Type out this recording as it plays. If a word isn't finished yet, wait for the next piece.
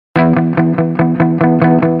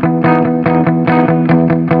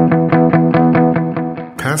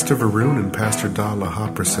Pastor Varun and Pastor Dala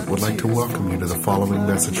Haprasit would like to welcome you to the following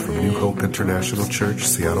message from New Hope International Church,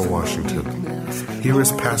 Seattle, Washington. Here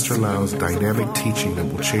is Pastor Lau's dynamic teaching that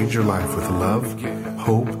will change your life with love,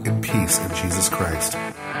 hope, and peace in Jesus Christ.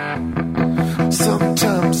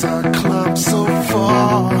 Sometimes I climb so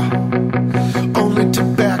far, only to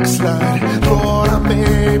backslide. Lord, I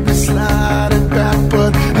may be sliding back,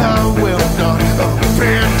 but I will not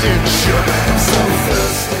abandon you. I'm so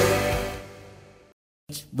thirsty.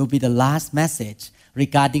 Will be the last message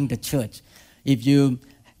regarding the church. If you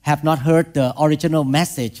have not heard the original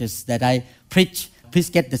messages that I preach, please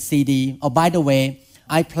get the CD. Oh, by the way,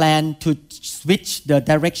 I plan to switch the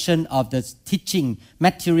direction of the teaching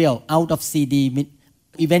material out of CD.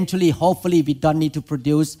 Eventually, hopefully, we don't need to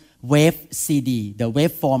produce wave CD, the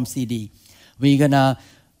waveform CD. We're going to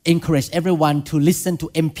encourage everyone to listen to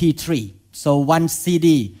MP3. So one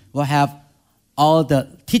CD will have all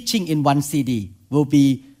the teaching in one CD. Will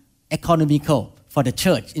be economical for the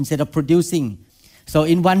church instead of producing. So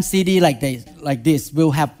in one CD like this,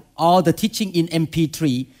 we'll have all the teaching in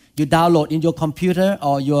MP3. You download in your computer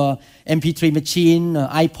or your MP3 machine,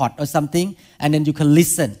 iPod or something, and then you can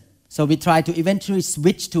listen. So we try to eventually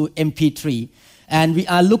switch to MP3. And we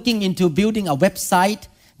are looking into building a website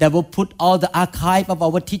that will put all the archive of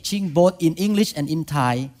our teaching both in English and in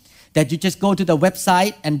Thai, that you just go to the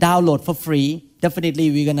website and download for free. Definitely,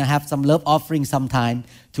 we're going to have some love offering sometime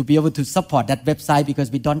to be able to support that website because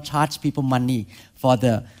we don't charge people money for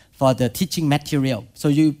the teaching material.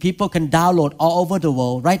 So people can download all over the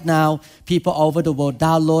world. Right now, people all over the world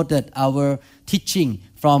downloaded our teaching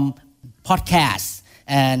from podcasts.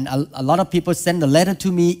 And a lot of people send a letter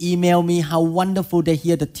to me, email me how wonderful they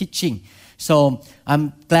hear the teaching. So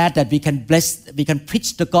I'm glad that we can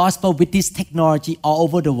preach the gospel with this technology all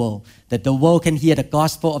over the world, that the world can hear the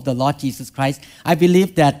gospel of the Lord Jesus Christ. I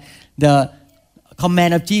believe that the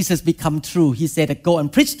command of Jesus become true. He said that go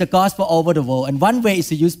and preach the gospel all over the world. And one way is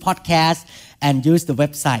to use podcasts and use the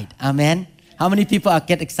website. Amen. How many people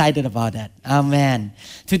get excited about that? Amen.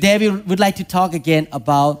 Today we would like to talk again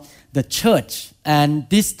about the church. And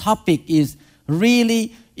this topic is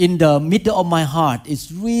really in the middle of my heart.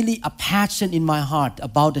 It's really a passion in my heart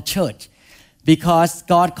about the church because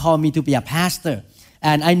God called me to be a pastor.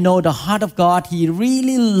 And I know the heart of God, He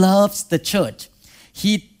really loves the church.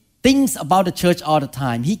 He thinks about the church all the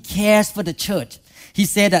time. He cares for the church. He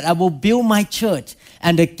said that I will build my church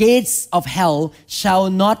and the gates of hell shall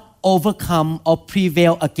not overcome or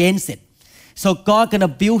prevail against it. So God gonna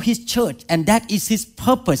build His church, and that is His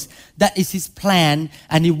purpose. That is His plan,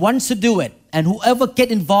 and He wants to do it. And whoever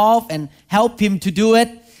get involved and help Him to do it,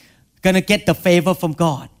 gonna get the favor from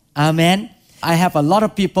God. Amen. I have a lot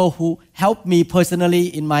of people who help me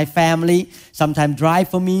personally in my family. Sometimes drive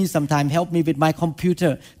for me, sometimes help me with my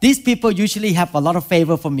computer. These people usually have a lot of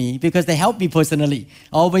favor for me because they help me personally.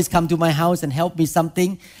 Always come to my house and help me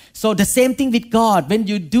something. So the same thing with God. When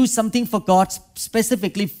you do something for God,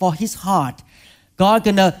 specifically for His heart, God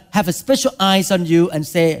gonna have a special eyes on you and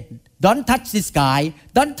say, don't touch this guy,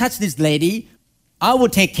 don't touch this lady. I will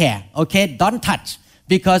take care, okay? Don't touch,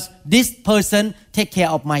 because this person take care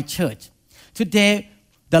of my church. Today,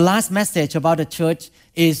 the last message about the church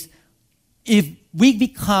is, if we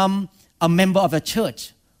become a member of a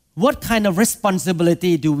church, what kind of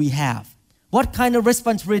responsibility do we have? What kind of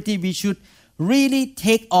responsibility we should really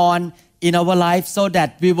take on in our life so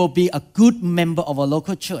that we will be a good member of a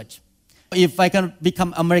local church? If I can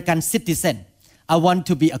become American citizen, I want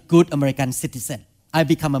to be a good American citizen. I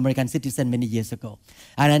became American citizen many years ago.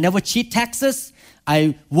 And I never cheat taxes.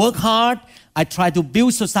 I work hard. I try to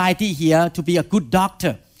build society here to be a good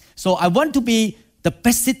doctor. So I want to be the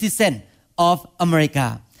best citizen of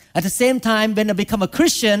America. At the same time, when I become a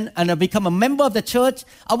Christian and I become a member of the church,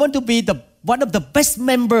 I want to be one of the best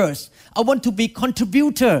members. I want to be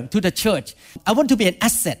contributor to the church. I want to be an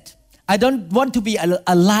asset. I don't want to be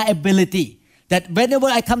a liability. That whenever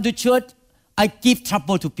I come to church, I give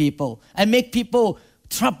trouble to people. I make people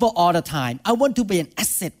trouble all the time. I want to be an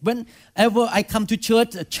asset. Whenever I come to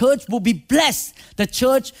church, the church will be blessed. The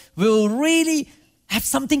church will really have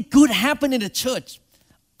something good happen in the church.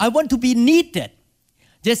 I want to be needed.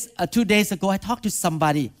 Just 2 days ago, I talked to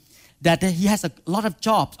somebody that he has a lot of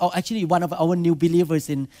jobs. Or actually, one of our new believers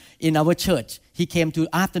in our church, he came to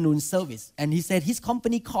afternoon service. And he said his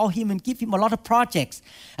company called him and give him a lot of projects.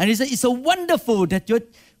 And he said, it's so wonderful that your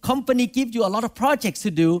company gives you a lot of projects to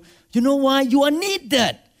do. You know why? You are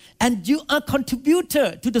needed. And you are a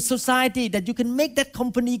contributor to the society that you can make that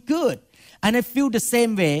company good. And I feel the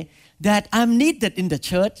same way that I'm needed in the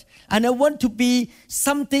church and I want to be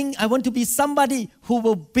something, I want to be somebody who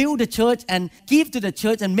will build the church and give to the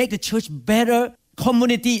church and make the church better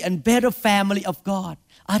community and better family of God.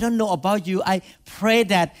 I don't know about you. I pray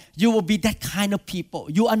that you will be that kind of people.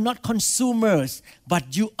 You are not consumers,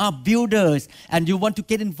 but you are builders and you want to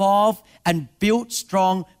get involved and build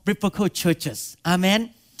strong biblical churches.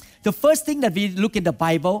 Amen. The first thing that we look in the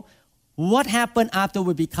Bible, what happened after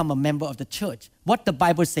we become a member of the church? What the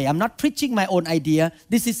Bible say? I'm not preaching my own idea.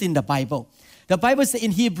 This is in the Bible. The Bible says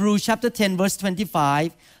in Hebrews chapter 10 verse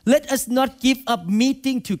 25, let us not give up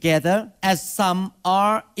meeting together as some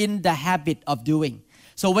are in the habit of doing.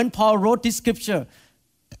 So when Paul wrote this scripture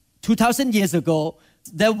 2,000 years ago,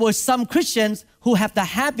 there were some Christians who have the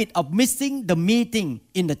habit of missing the meeting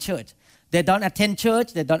in the church. They don't attend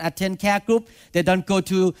church, they don't attend care group, they don't go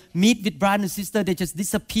to meet with brother and sister, they just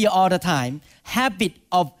disappear all the time. Habit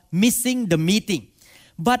of missing the meeting.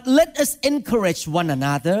 But let us encourage one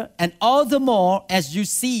another, and all the more as you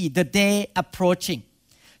see the day approaching.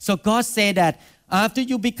 So God said that after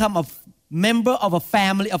you become a member of a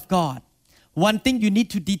family of God, one thing you need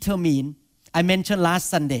to determine, I mentioned last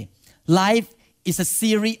Sunday, life is a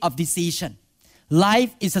series of decisions.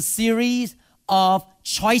 Life is a series of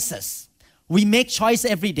choices. We make choice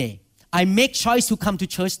every day. I make choice to come to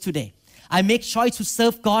church today. I make choice to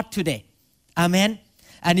serve God today. Amen.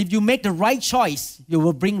 And if you make the right choice, you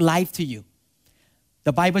will bring life to you.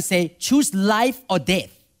 The Bible says, choose life or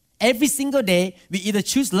death. Every single day, we either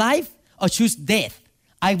choose life or choose death.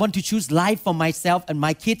 I want to choose life for myself and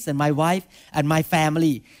my kids and my wife and my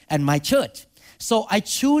family and my church. So I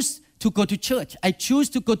choose to go to church. I choose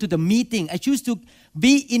to go to the meeting. I choose to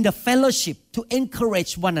be in the fellowship to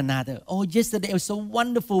encourage one another. Oh, yesterday it was so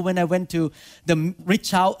wonderful when I went to the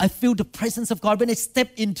Reach Out. I feel the presence of God. When I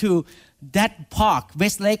stepped into that park,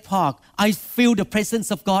 Westlake Park, I feel the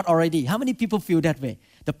presence of God already. How many people feel that way?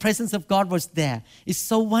 The presence of God was there. It's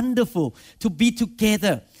so wonderful to be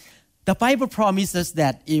together. The Bible promises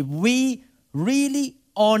that if we really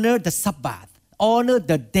honor the Sabbath, honor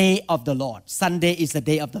the day of the Lord. Sunday is the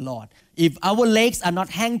day of the Lord. If our legs are not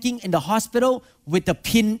hanging in the hospital with a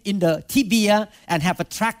pin in the tibia and have a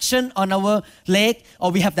traction on our leg, or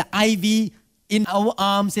we have the IV in our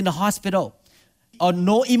arms in the hospital, or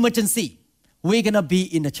no emergency, we're going to be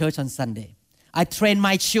in the church on Sunday. I train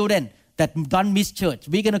my children that don't miss church.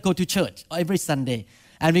 We're going to go to church every Sunday.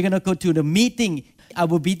 And we're going to go to the meeting. I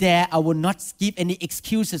will be there. I will not give any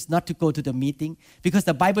excuses not to go to the meeting. Because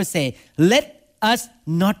the Bible says, let us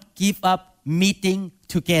not give up meeting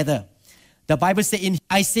together. The Bible says in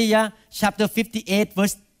Isaiah chapter 58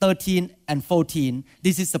 verse 13 and 14,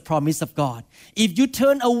 this is the promise of God. If you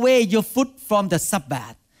turn away your foot from the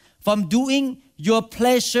Sabbath, from doing your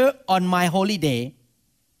pleasure on my holy day,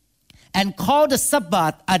 and call the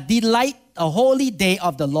Sabbath a delight, a holy day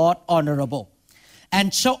of the Lord honorable,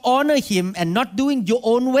 and shall honor him, and not doing your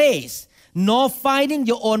own ways, nor finding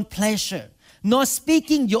your own pleasure, nor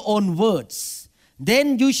speaking your own words,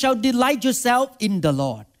 then you shall delight yourself in the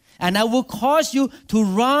Lord. And I will cause you to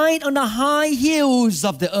ride on the high hills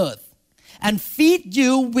of the earth, and feed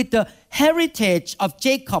you with the heritage of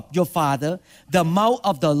Jacob your father. The mouth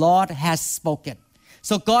of the Lord has spoken.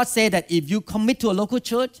 So God said that if you commit to a local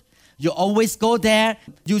church, you always go there,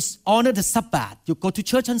 you honor the Sabbath, you go to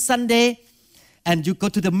church on Sunday, and you go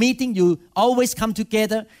to the meeting, you always come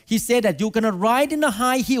together. He said that you're going to ride in the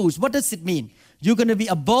high hills. What does it mean? You're going to be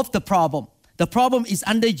above the problem. The problem is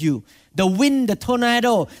under you. The wind, the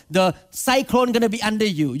tornado, the cyclone going to be under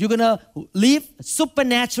you. You're going to live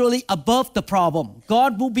supernaturally above the problem.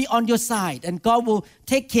 God will be on your side and God will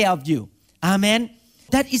take care of you. Amen.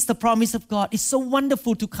 That is the promise of God. It's so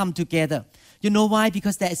wonderful to come together. You know why?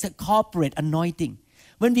 Because there is a corporate anointing.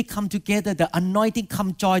 When we come together, the anointing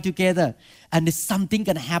come joy together, and there's something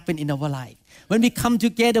going to happen in our life. When we come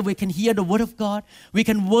together, we can hear the word of God. We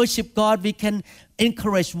can worship God. We can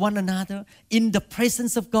encourage one another. In the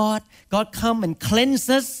presence of God, God come and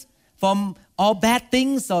cleanse us from all bad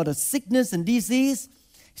things or the sickness and disease.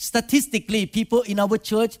 Statistically, people in our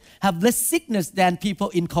church have less sickness than people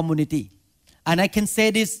in community. And I can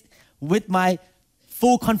say this with my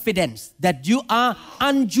full confidence that you are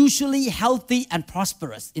unusually healthy and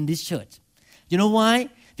prosperous in this church. You know why?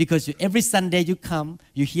 Because every Sunday you come,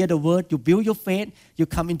 you hear the word, you build your faith, you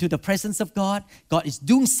come into the presence of God. God is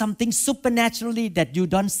doing something supernaturally that you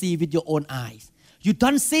don't see with your own eyes. You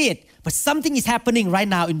don't see it, but something is happening right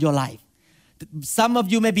now in your life. Some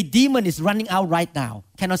of you, maybe demon is running out right now,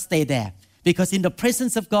 cannot stay there. Because in the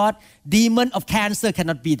presence of God, demon of cancer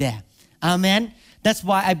cannot be there. Amen. That's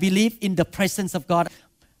why I believe in the presence of God.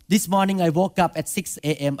 This morning I woke up at 6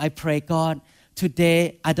 a.m. I pray, God,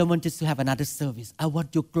 today I don't want just to have another service. I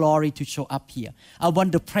want your glory to show up here. I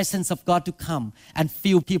want the presence of God to come and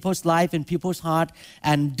fill people's life and people's heart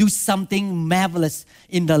and do something marvelous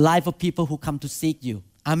in the life of people who come to seek you.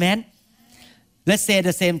 Amen? Let's say at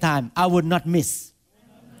the same time, I would not miss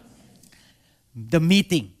the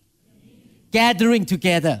meeting, gathering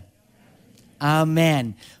together.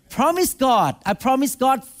 Amen. I promise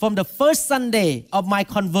God from the first Sunday of my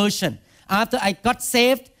conversion, after I got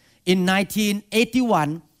saved in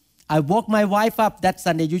 1981, I woke my wife up that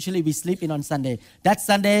Sunday. Usually we sleep in on Sunday. That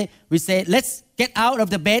Sunday we say, let's get out of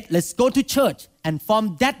the bed, let's go to church. And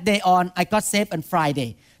from that day on, I got saved on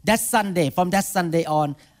Friday. From that Sunday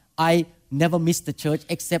on, I never missed the church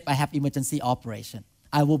except I have emergency operation.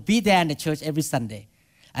 I will be there in the church every Sunday.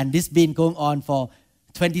 And this has been going on for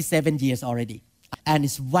 27 years already. And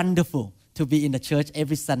it's wonderful to be in the church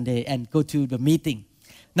every Sunday and go to the meeting.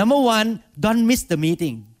 Number one, don't miss the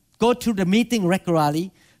meeting. Go to the meeting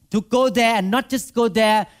regularly. To go there and not just go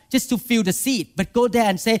there just to fill the seat, but go there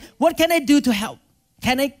and say, what can I do to help?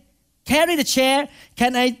 Can I carry the chair?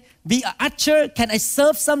 Can I be an usher? Can I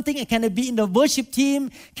serve something? Can I be in the worship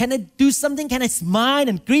team? Can I do something? Can I smile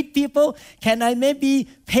and greet people? Can I maybe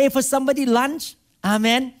pay for somebody lunch?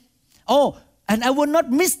 Amen. Oh, and I will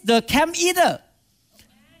not miss the camp either.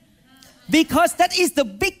 Because that is the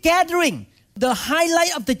big gathering. The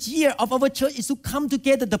highlight of the year of our church is to come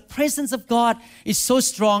together. The presence of God is so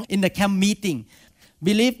strong in the camp meeting.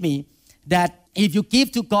 Believe me that if you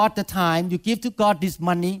give to God the time, you give to God this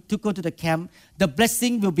money to go to the camp, the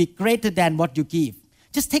blessing will be greater than what you give.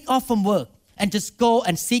 Just take off from work and just go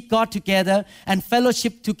and seek God together and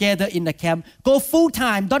fellowship together in the camp. Go full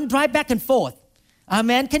time. Don't drive back and forth.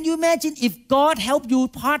 Amen. Can you imagine if God helped you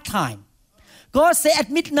part time? God say at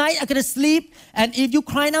midnight, I'm going to sleep. And if you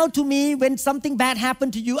cry out to me when something bad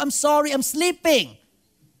happened to you, I'm sorry, I'm sleeping.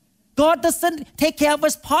 God doesn't take care of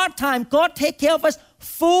us part-time. God take care of us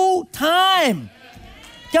full-time.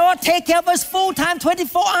 God take care of us full-time,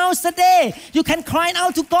 24 hours a day. You can cry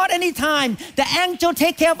out to God anytime. The angel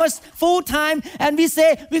take care of us full-time. And we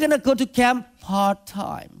say, we're going to go to camp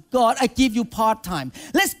part-time. God, I give you part-time.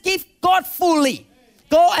 Let's give God fully.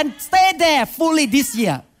 Go and stay there fully this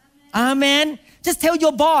year. Amen. Just tell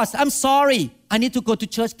your boss, I'm sorry, I need to go to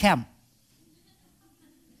church camp.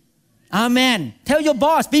 Amen. Tell your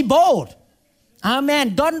boss, be bold.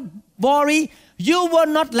 Amen. Don't worry, you will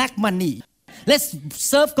not lack money. Let's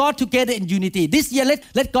serve God together in unity. This year,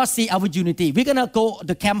 let God see our unity. We're going to go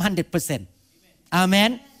to camp 100%.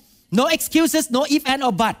 Amen. No excuses, no if and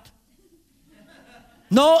or but.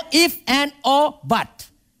 No if and or but.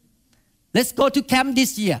 Let's go to camp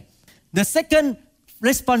this year. The second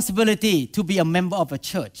responsibility to be a member of a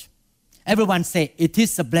church. Everyone say, it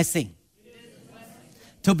is a blessing.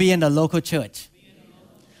 To be in a local church.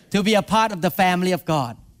 To be a part of the family of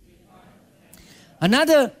God.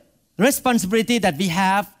 Another responsibility that we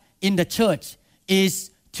have in the church is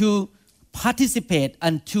to participate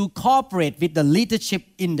and to cooperate with the leadership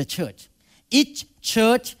in the church. Each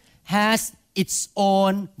church has its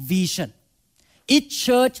own vision. Each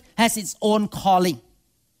church has its own calling.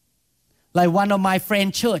 Like one of my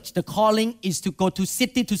friend's church, the calling is to go to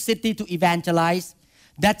city to evangelize.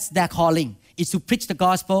 That's their calling, is to preach the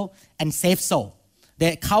gospel and save soul.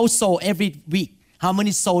 They count soul every week, how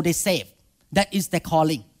many souls they save. That is their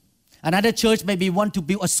calling. Another church maybe want to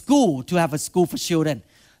build a school, to have a school for children.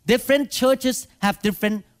 Different churches have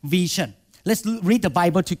different vision. Let's read the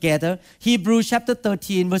Bible together. Hebrews chapter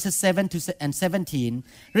 13, verses 7 and 17.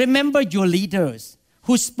 Remember your leaders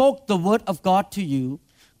who spoke the word of God to you.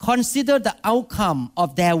 Consider the outcome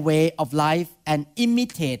of their way of life and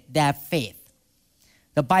imitate their faith.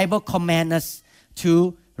 The Bible commands us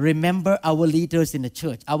to remember our leaders in the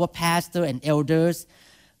church, our pastor and elders.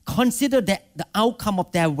 Consider the outcome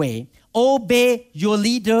of their way. Obey your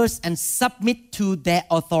leaders and submit to their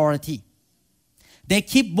authority. They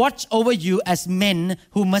keep watch over you as men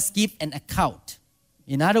who must give an account.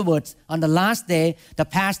 In other words, on the last day, the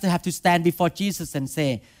pastor have to stand before Jesus and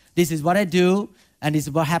say, this is what I do, and this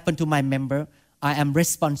is what happened to my member. I am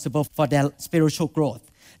responsible for their spiritual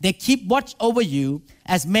growth. They keep watch over you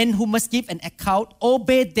as men who must give an account.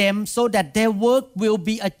 Obey them so that their work will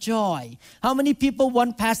be a joy. How many people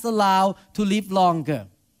want Pastor Lau to live longer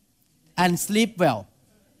and sleep well?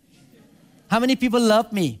 How many people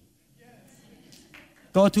love me?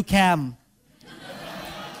 Go to camp.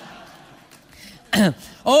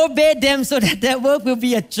 Obey them so that their work will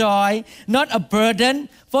be a joy, not a burden,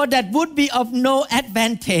 for that would be of no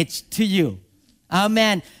advantage to you.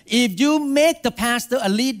 Amen. If you make the pastor a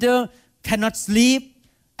leader, cannot sleep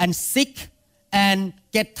and sick and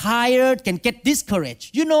get tired, can get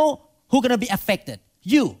discouraged, you know who's going to be affected?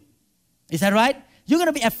 You. Is that right? You're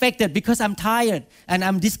going to be affected because I'm tired and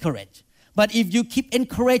I'm discouraged. But if you keep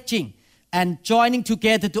encouraging and joining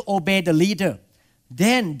together to obey the leader,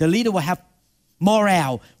 then the leader will have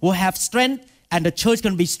morale, will have strength, and the church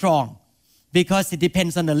can be strong because it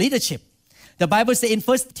depends on the leadership. The Bible says in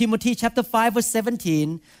 1 Timothy chapter 5 verse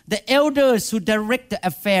 17, the elders who direct the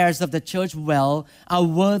affairs of the church well are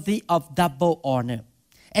worthy of double honor,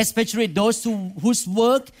 especially those whose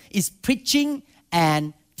work is preaching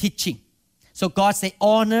and teaching. So God says,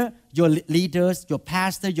 honor your leaders, your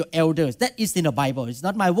pastor, your elders. That is in the Bible. It's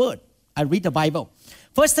not my word. I read the Bible.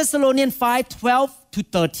 1 Thessalonians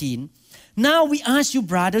 5:12-13. Now we ask you,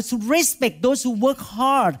 brothers, to respect those who work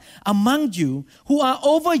hard among you, who are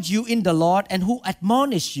over you in the Lord and who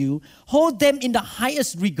admonish you. Hold them in the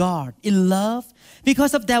highest regard, in love,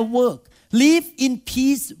 because of their work. Live in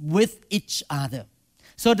peace with each other.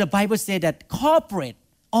 So the Bible says that cooperate,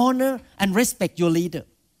 honor, and respect your leader.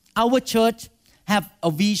 Our church have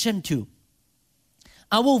a vision too.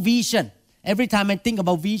 Our vision, every time I think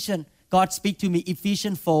about vision, God speaks to me,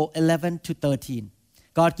 Ephesians 4:11-13.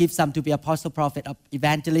 God gives some to be apostle, prophet,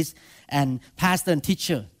 evangelist, and pastor and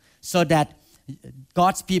teacher so that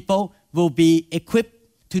God's people will be equipped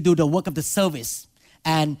to do the work of the service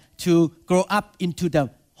and to grow up into the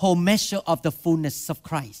whole measure of the fullness of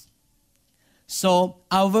Christ. So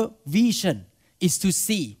our vision is to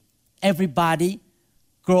see everybody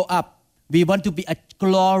grow up. We want to be a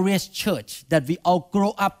glorious church that we all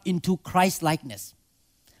grow up into Christ-likeness.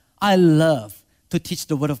 I love to teach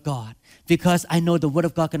the Word of God because I know the Word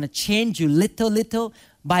of God is going to change you little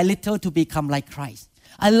by little to become like Christ.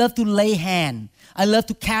 I love to lay hand. I love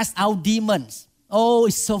to cast out demons. Oh,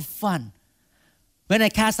 it's so fun. When I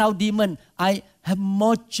cast out demons, I have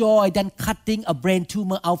more joy than cutting a brain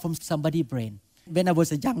tumor out from somebody's brain. When I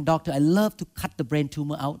was a young doctor, I loved to cut the brain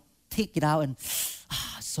tumor out, take it out, and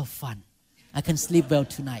so fun. I can sleep well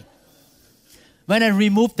tonight. When I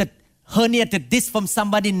remove the herniated disc from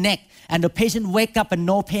somebody's neck and the patient wake up and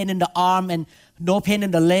no pain in the arm and no pain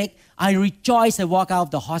in the leg, I rejoice. I walk out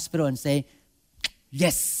of the hospital and say,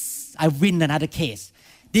 yes, I win another case.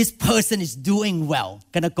 This person is doing well,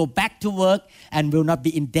 gonna go back to work and will not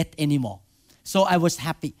be in debt anymore. So I was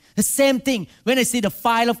happy. The same thing when I see the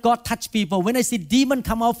fire of God touch people, when I see demons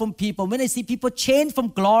come out from people, when I see people change from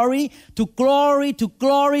glory to glory to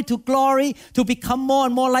glory to glory to become more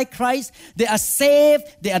and more like Christ. They are saved,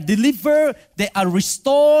 they are delivered, they are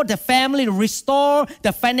restored, the family restored,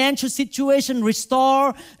 the financial situation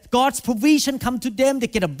restored. God's provision come to them. They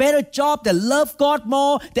get a better job. They love God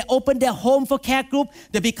more. They open their home for care group.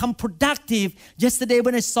 They become productive. Yesterday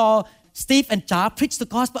when I saw Steve and Cha preach the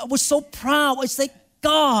gospel, I was so proud. I said,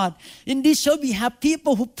 God, in this show we have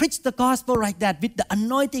people who preach the gospel like that with the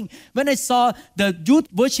anointing. When I saw the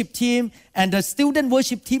youth worship team and the student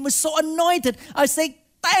worship team was so anointed, I said,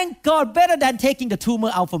 thank God, better than taking the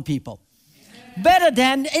tumor out from people. Amen. Better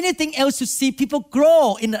than anything else to see people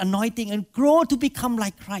grow in the anointing and grow to become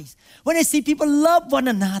like Christ. When I see people love one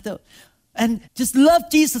another and just love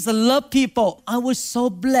Jesus and love people, I was so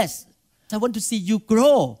blessed. I want to see you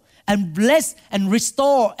grow and bless and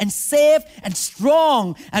restore and save and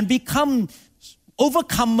strong and become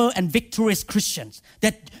overcomer and victorious Christians.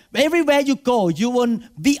 That everywhere you go, you will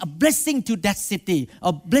be a blessing to that city,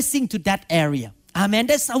 a blessing to that area. Amen.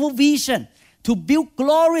 That's our vision, to build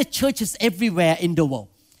glorious churches everywhere in the world.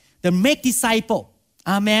 To make disciples.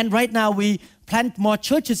 Amen. Right now we plant more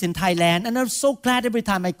churches in Thailand, and I'm so glad every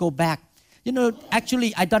time I go back. You know,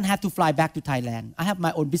 actually I don't have to fly back to Thailand. I have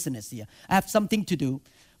my own business here. I have something to do.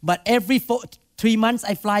 But every 3 months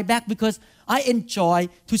I fly back because I enjoy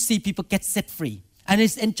to see people get set free. And I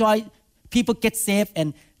enjoy people get saved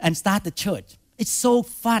and start the church. It's so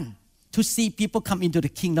fun to see people come into the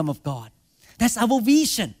kingdom of God. That's our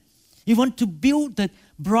vision. We want to build the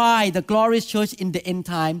bride, the glorious church in the end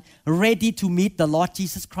time, ready to meet the Lord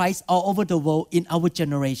Jesus Christ all over the world in our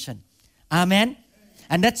generation. Amen?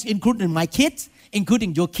 And that's including my kids,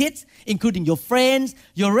 including your kids, including your friends,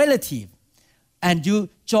 your relatives. And you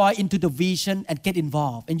join into the vision and get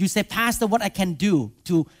involved. And you say, Pastor, what I can do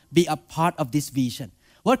to be a part of this vision?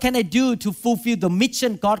 What can I do to fulfill the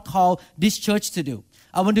mission God called this church to do?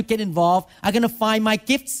 I want to get involved. I'm going to find my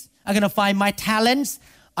gifts. I'm going to find my talents.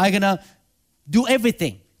 I'm going to do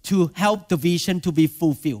everything to help the vision to be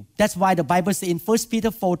fulfilled. That's why the Bible says in 1 Peter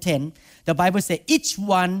 4:10, the Bible says, each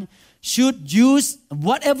one should use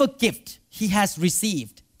whatever gift he has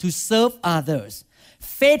received to serve others,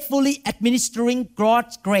 faithfully administering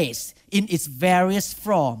God's grace in its various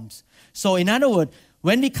forms. So in other words,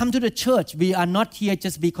 when we come to the church, we are not here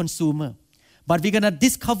just be consumer. But we're going to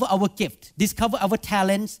discover our gift, discover our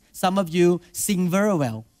talents. Some of you sing very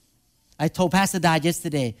well. I told Pastor Da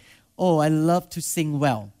yesterday, oh, I love to sing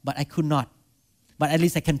well, but I could not. But at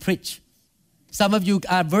least I can preach. Some of you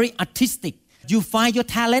are very artistic. You find your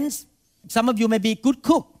talents. Some of you may be good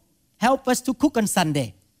cook. Help us to cook on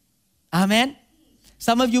Sunday. Amen.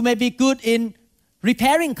 Some of you may be good in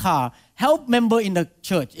repairing car. Help member in the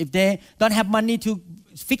church. If they don't have money to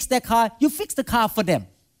fix their car, you fix the car for them.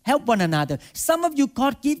 Help one another. Some of you,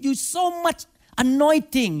 God give you so much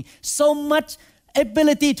anointing, so much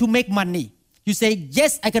ability to make money. You say,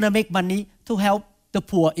 yes, I'm going to make money to help the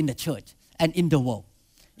poor in the church and in the world.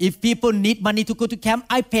 If people need money to go to camp,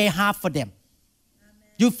 I pay half for them. Amen.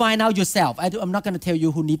 You find out yourself. I'm not going to tell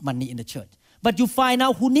you who need money in the church. But you find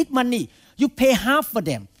out who need money. You pay half for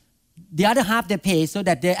them. The other half they pay so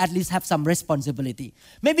that they at least have some responsibility.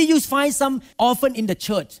 Maybe you find some orphan in the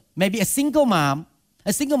church. Maybe a single mom.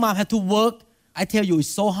 A single mom has to work. I tell you, it's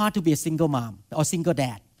so hard to be a single mom or single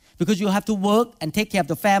dad. Because you have to work and take care of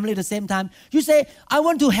the family at the same time. You say, I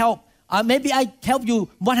want to help. Maybe I help you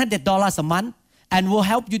 $100 a month. And will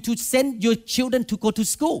help you to send your children to go to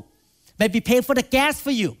school. Maybe pay for the gas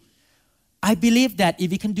for you. I believe that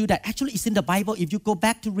if we can do that, actually it's in the Bible. If you go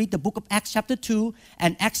back to read the book of Acts chapter 2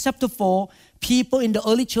 and Acts chapter 4, people in the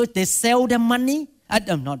early church, they sell their money.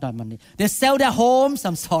 Not that money. They sell their homes.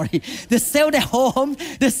 I'm sorry. They sell their home.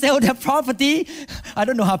 They sell their property. I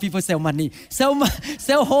don't know how people sell money. Sell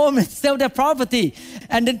home and sell their property.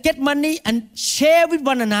 And then get money and share with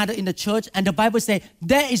one another in the church. And the Bible says,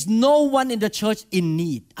 there is no one in the church in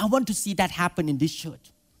need. I want to see that happen in this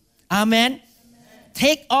church. Amen.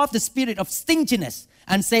 Take off the spirit of stinginess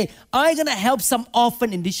and say, I'm going to help some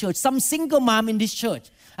orphan in this church, some single mom in this church.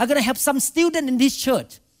 I'm going to help some student in this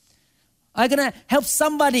church. I'm going to help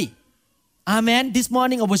somebody. Amen. This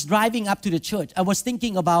morning I was driving up to the church. I was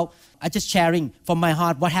thinking about, I just sharing from my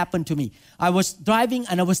heart what happened to me. I was driving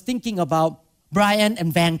and I was thinking about Brian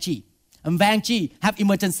and Vang Chi. And Vang Chi have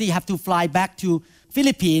emergency, have to fly back to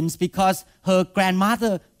Philippines because her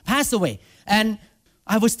grandmother passed away. And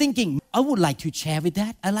I was thinking, I would like to share with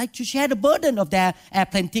that. I like to share the burden of their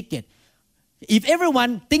airplane ticket. If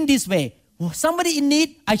everyone think this way, somebody in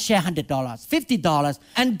need, I share $100, $50,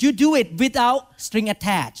 and you do it without string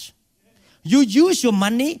attached. You use your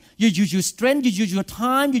money, you use your strength, you use your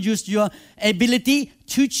time, you use your ability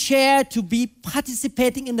to share, to be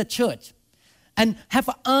participating in the church. And have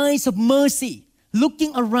eyes of mercy,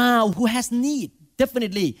 looking around who has need.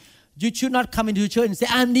 Definitely, you should not come into the church and say,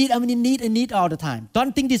 I'm in need all the time.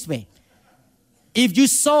 Don't think this way. If you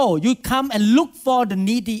sow, you come and look for the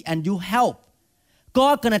needy and you help.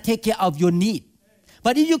 God gonna take care of your need.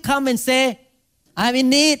 But if you come and say, I'm in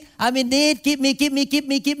need, give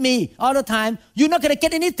me, all the time, you're not gonna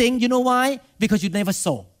get anything. You know why? Because you never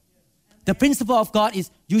sow. The principle of God is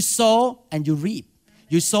you sow and you reap.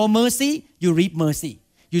 You sow mercy, you reap mercy.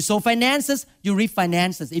 You sow finances, you reap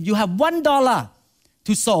finances. If you have $1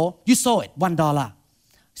 to sow, you sow it, $1.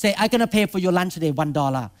 Say, I'm gonna pay for your lunch today,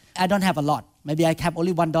 $1. I don't have a lot. Maybe I have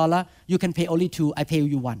only $1. You can pay only $2, I pay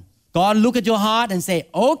you $1. God look at your heart and say,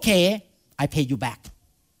 okay, I pay you back.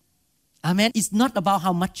 Amen. It's not about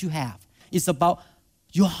how much you have. It's about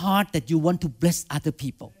your heart that you want to bless other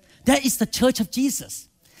people. That is the church of Jesus.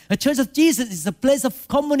 The church of Jesus is a place of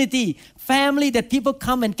community, family that people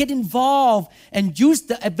come and get involved and use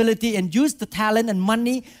the ability and use the talent and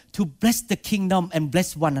money to bless the kingdom and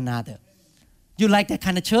bless one another. You like that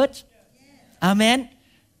kind of church? Amen.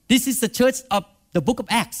 This is the church of the book of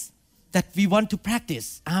Acts that we want to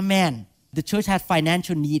practice. Amen. The church had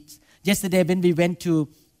financial needs. Yesterday when we went to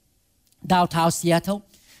downtown Seattle,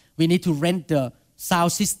 we need to rent the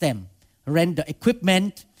sound system, rent the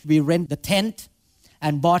equipment, we rent the tent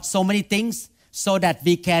and bought so many things so that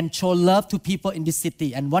we can show love to people in this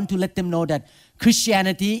city and want to let them know that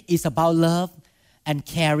Christianity is about love and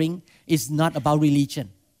caring. It's not about religion.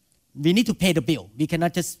 We need to pay the bill. We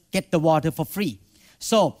cannot just get the water for free.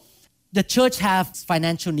 So the church has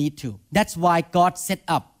financial need too. That's why God set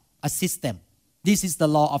up a system. This is the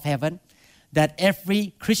law of heaven, that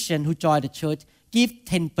every Christian who joins the church give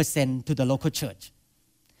 10% to the local church.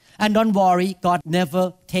 And don't worry, God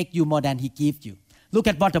never take you more than He gives you. Look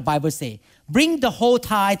at what the Bible says. Bring the whole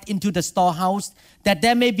tithe into the storehouse, that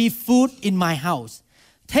there may be food in my house.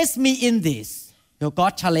 Test me in this.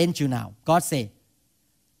 God challenge you now. God say,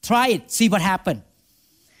 try it, see what happens.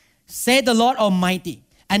 Say the Lord Almighty,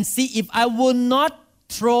 and see if I will not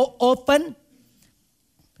throw open.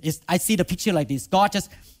 I see the picture like this. God just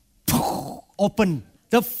open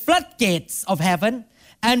the floodgates of heaven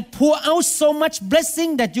and pour out so much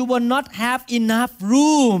blessing that you will not have enough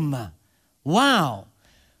room. Wow.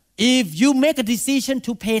 if you make a decision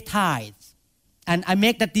to pay tithes, and I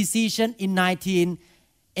make that decision in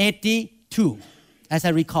 1982, as I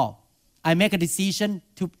recall. I make a decision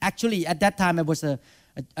to, actually at that time I was a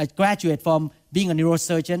graduate from being a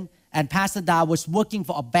neurosurgeon, and Pastor Da was working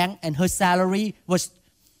for a bank, and her salary was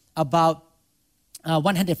about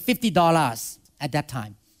 $150 at that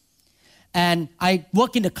time. And I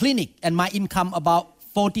work in the clinic, and my income about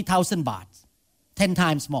 40,000 baht, 10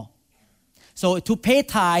 times more. So to pay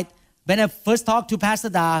tithe, when I first talked to Pastor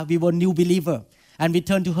Da, we were new believer. And we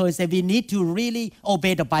turned to her and said, we need to really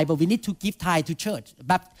obey the Bible. We need to give tithe to church.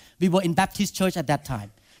 We were in Baptist church at that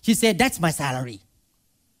time. She said, that's my salary.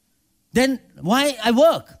 Then why I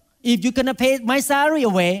work? If you're going to pay my salary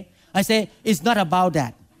away, I say, it's not about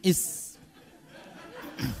that.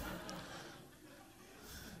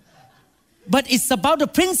 But it's about the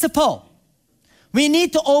principle. We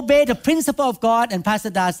need to obey the principle of God. And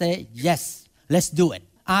Pastor Da said, yes, let's do it.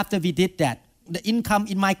 After we did that, the income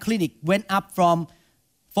in my clinic went up from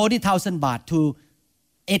 40,000 baht to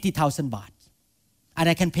 80,000 baht. And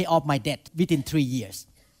I can pay off my debt within 3 years.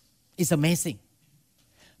 It's amazing.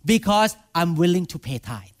 Because I'm willing to pay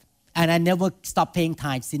tithe. And I never stopped paying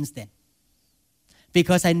tithe since then.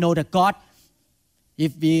 Because I know that God,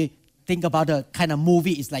 if we think about a kind of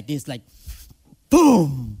movie, it's like this, like,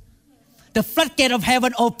 boom! The floodgate of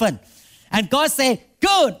heaven open. And God say,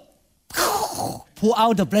 good! Pour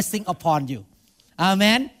out the blessing upon you.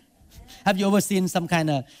 Amen? Have you ever seen some kind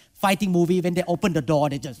of fighting movie when they open the door,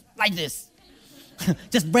 they just like this.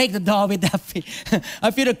 Just break the door with their feet.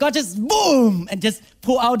 I feel that God just boom and just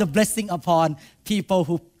pour out the blessing upon people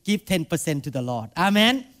who give 10% to the Lord.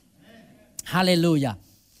 Amen? Amen. Hallelujah.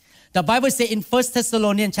 The Bible says in 1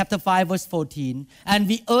 Thessalonians chapter 5 verse 14, and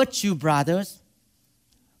we urge you, brothers,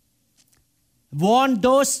 warn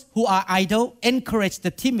those who are idle, encourage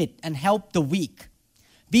the timid, and help the weak.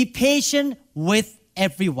 Be patient with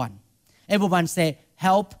everyone. Everyone say,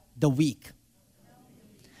 help the weak.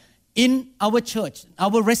 In our church,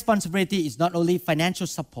 our responsibility is not only financial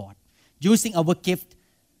support, using our gift,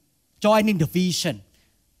 joining the vision,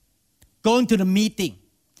 going to the meeting,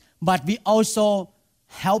 but we also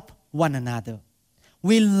help one another.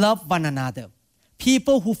 We love one another.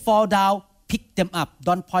 People who fall down, pick them up.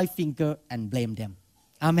 Don't point finger and blame them.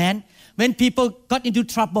 Amen. When people got into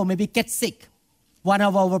trouble, maybe get sick. One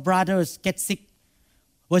of our brothers get sick,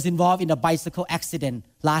 was involved in a bicycle accident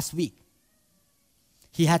last week.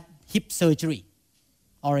 He had hip surgery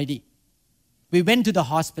already. We went to the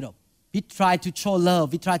hospital. We tried to show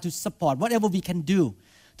love. We tried to support whatever we can do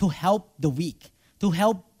to help the weak, to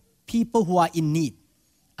help people who are in need.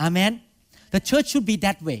 Amen. The church should be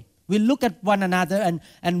that way. We look at one another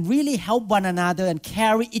and really help one another and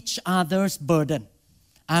carry each other's burden.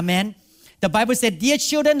 Amen. The Bible said, dear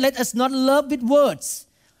children, let us not love with words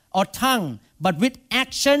or tongue, but with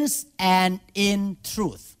actions and in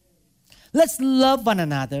truth. Let's love one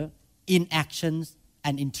another in actions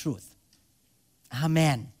and in truth.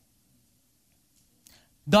 Amen.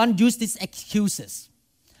 Don't use these excuses.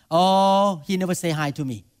 Oh, he never say hi to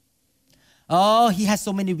me. Oh, he has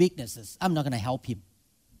so many weaknesses. I'm not going to help him.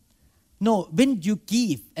 No, when you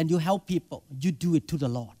give and you help people, you do it to the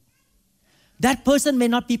Lord. That person may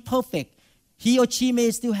not be perfect. He or she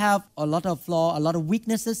may still have a lot of flaws, a lot of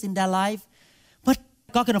weaknesses in their life, but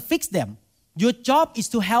God going to fix them. Your job is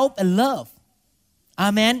to help and love.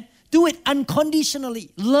 Amen. Do it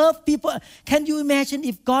unconditionally. Love people. Can you imagine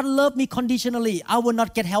if God loved me conditionally, I will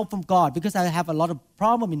not get help from God because I have a lot of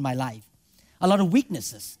problem in my life, a lot of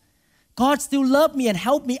weaknesses. God still loved me and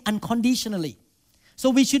helped me unconditionally.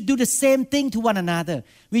 So we should do the same thing to one another.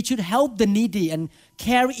 We should help the needy and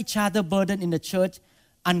carry each other's burden in the church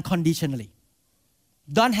unconditionally.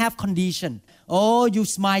 Don't have condition. Oh, you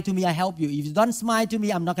smile to me, I help you. If you don't smile to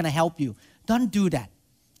me, I'm not going to help you. Don't do that.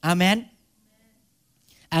 Amen.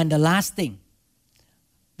 And the last thing,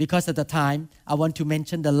 because of the time, I want to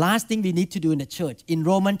mention the last thing we need to do in the church. In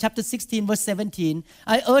Romans chapter 16, verse 17,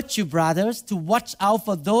 I urge you, brothers, to watch out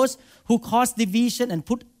for those who cause division and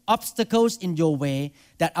put obstacles in your way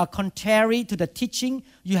that are contrary to the teaching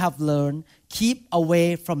you have learned. Keep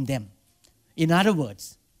away from them. In other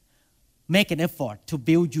words, make an effort to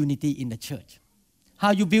build unity in the church.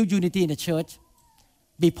 How you build unity in the church?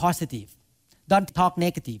 Be positive. Don't talk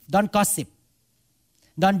negative. Don't gossip.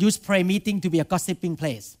 Don't use prayer meeting to be a gossiping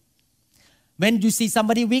place. When you see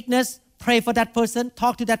somebody's weakness, pray for that person.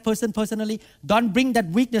 Talk to that person personally. Don't bring that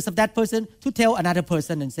weakness of that person to tell another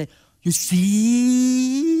person and say, you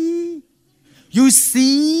see? You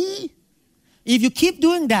see? If you keep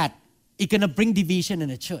doing that, it's going to bring division in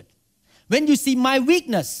the church. When you see my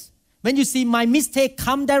weakness, when you see my mistake,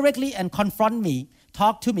 come directly and confront me.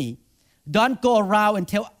 talk to me, don't go around and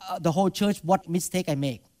tell the whole church what mistake I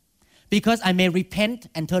make. Because I may repent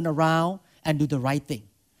and turn around and do the right thing.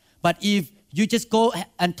 But if you just go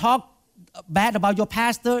and talk bad about your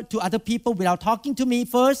pastor to other people without talking to me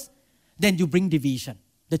first, then you bring division.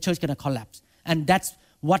 The church is going to collapse. And that's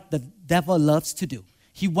what the devil loves to do.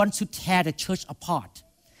 He wants to tear the church apart.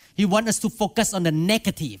 He wants us to focus on the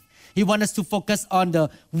negative. He wants us to focus on the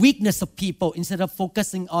weakness of people instead of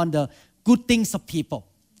focusing on the good things of people.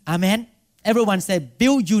 Amen? Everyone say,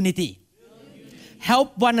 build unity.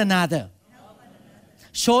 Help one another.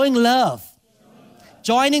 Showing love.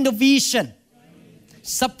 Joining the vision.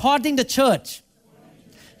 Supporting the church.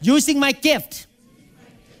 Using my gift.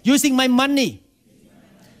 Using my money.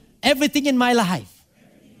 Everything in my life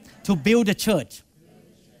to build the church.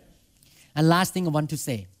 And last thing I want to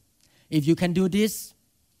say, if you can do this,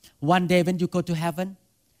 one day when you go to heaven,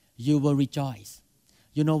 you will rejoice.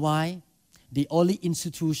 You know why? The only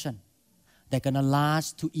institution that's going to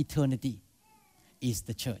last to eternity is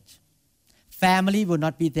the church. Family will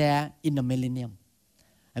not be there in the millennium.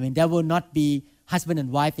 There will not be husband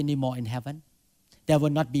and wife anymore in heaven. There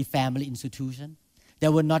will not be family institution.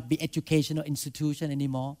 There will not be educational institution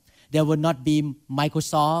anymore. There will not be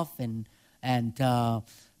Microsoft and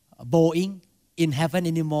Boeing in heaven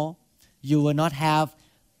anymore. You will not have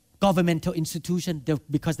governmental institution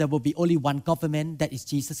because there will be only one government, that is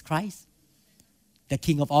Jesus Christ, the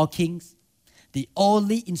King of all kings. The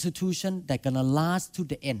only institution that's going to last to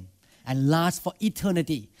the end and last for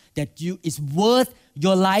eternity, that is worth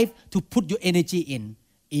your life to put your energy in,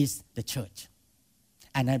 is the church.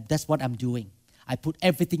 And that's what I'm doing. I put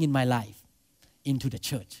everything in my life into the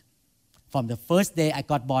church. From the first day I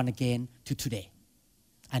got born again to today.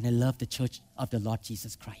 And I love the church of the Lord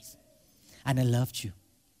Jesus Christ. And I loved you.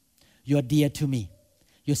 You're dear to me.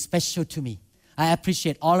 You're special to me. I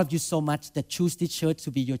appreciate all of you so much that choose this church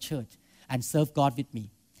to be your church and serve God with me.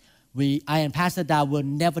 I and Pastor Da will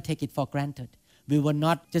never take it for granted. We will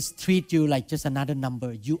not just treat you like just another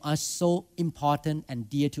number. You are so important and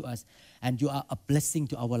dear to us, and you are a blessing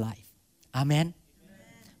to our life. Amen?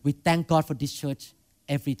 We thank God for this church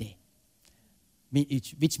every day,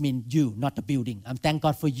 which means you, not the building. I'm thank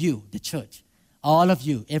God for you, the church, all of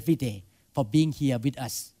you every day for being here with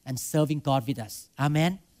us and serving God with us.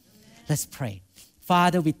 Amen? Let's pray.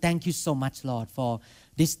 Father, we thank you so much, Lord, for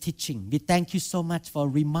this teaching. We thank you so much for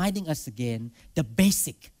reminding us again the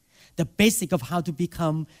basic of how to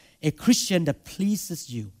become a Christian that pleases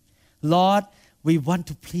you. Lord, we want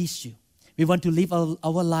to please you. We want to live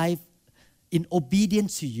our life in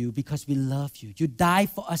obedience to you because we love you. You died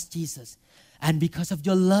for us, Jesus. And because of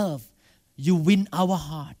your love, you win our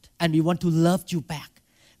heart. And we want to love you back.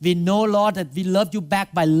 We know, Lord, that we love you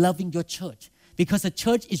back by loving your church. Because the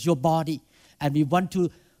church is your body. And we want to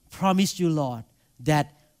promise you, Lord,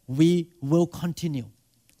 that we will continue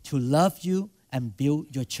to love you and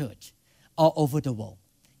build your church all over the world.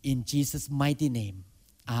 In Jesus' mighty name,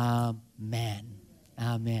 amen.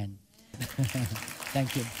 Amen.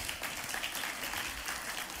 Thank you.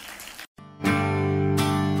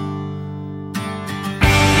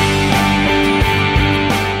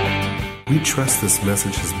 We trust this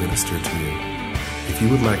message has ministered to you. If you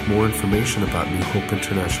would like more information about New Hope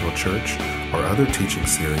International Church or other teaching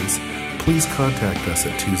series, please contact us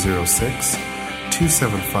at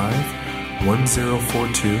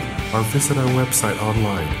 206-275-1042 or visit our website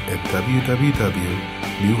online at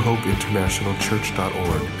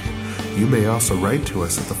www.newhopeinternationalchurch.org. You may also write to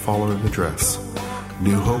us at the following address: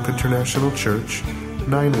 New Hope International Church,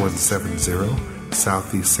 9170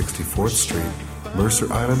 Southeast 64th Street, Mercer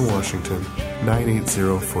Island, Washington,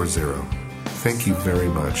 98040. Thank you very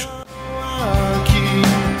much.